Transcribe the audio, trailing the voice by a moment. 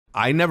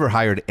I never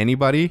hired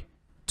anybody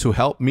to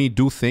help me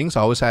do things.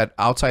 I always had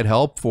outside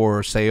help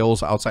for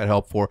sales, outside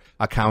help for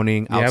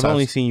accounting. Yeah, I've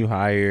only seen you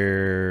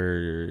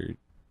hire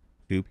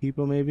 2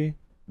 people, maybe.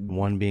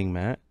 One being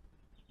Matt.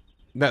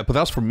 But that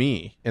was for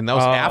me, and that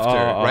was after,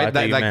 right?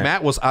 Like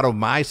Matt was out of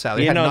my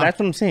salary. Yeah, no, that's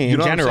what I'm saying. In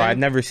general, I've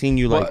never seen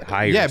you like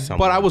hire someone.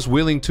 But I was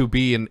willing to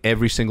be in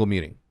every single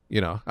meeting.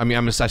 You know, I mean,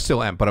 I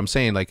still am, but I'm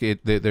saying like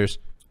there's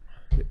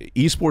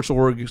esports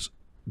orgs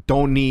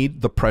don't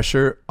need the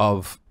pressure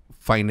of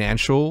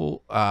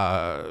financial.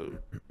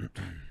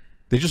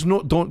 They just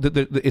don't.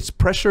 It's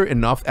pressure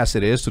enough as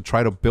it is to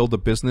try to build a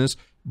business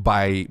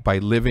by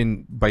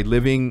living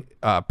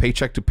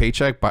paycheck to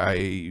paycheck,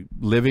 by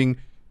living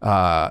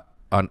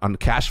on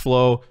cash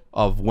flow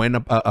of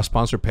when a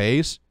sponsor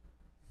pays.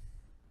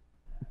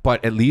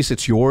 But at least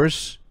it's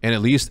yours, and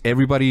at least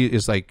everybody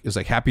is like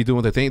happy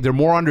doing their thing. They're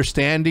more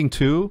understanding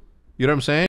too. You know what I'm saying?